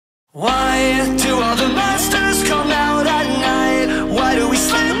Why do all the monsters come out at night? Why do we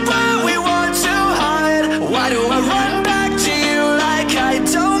sleep when we want to hide? Why do I run back to you like I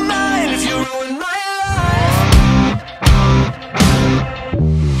don't mind if you ruin my life?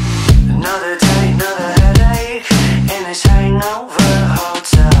 Another day, another headache in this hangover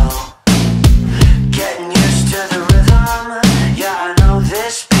hotel. Getting used to the rhythm, yeah, I know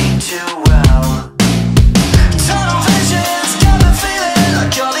this beat too well. Tunnel visions got me feeling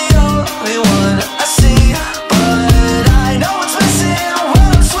like you're the only one I see, but I know what's missing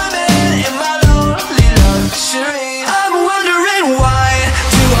while I'm swimming in my lonely luxury. I'm wondering why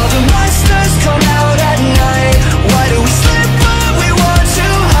do all the monsters come out at night? Why do we sleep when we want to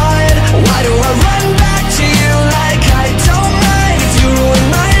hide? Why do I run back to you like I don't mind if you ruin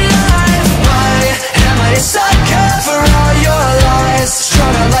my life? Why am I a sucker for all your lies?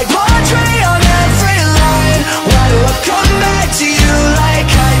 Strung out like laundry on every line. Why do I come back to you like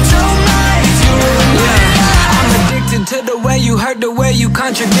I don't mind if you ruin my life? I'm addicted to the way you hurt, the way you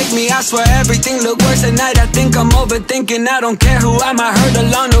contradict me. I swear everything look worse at night. I think I'm overthinking. I don't care who I might hurt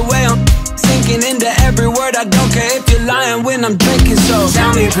along the way. I'm sinking into every word. I don't care if you're lying when I'm drinking. So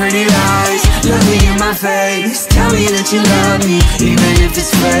tell me pretty lies, look me in my face. Tell me that you love me, even if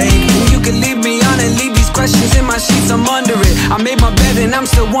it's fake. And you can leave me on and leave these questions in my sheets. I'm under it. I made my bed and I'm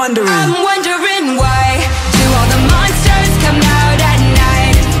still wondering. I'm wondering why do all the monsters come out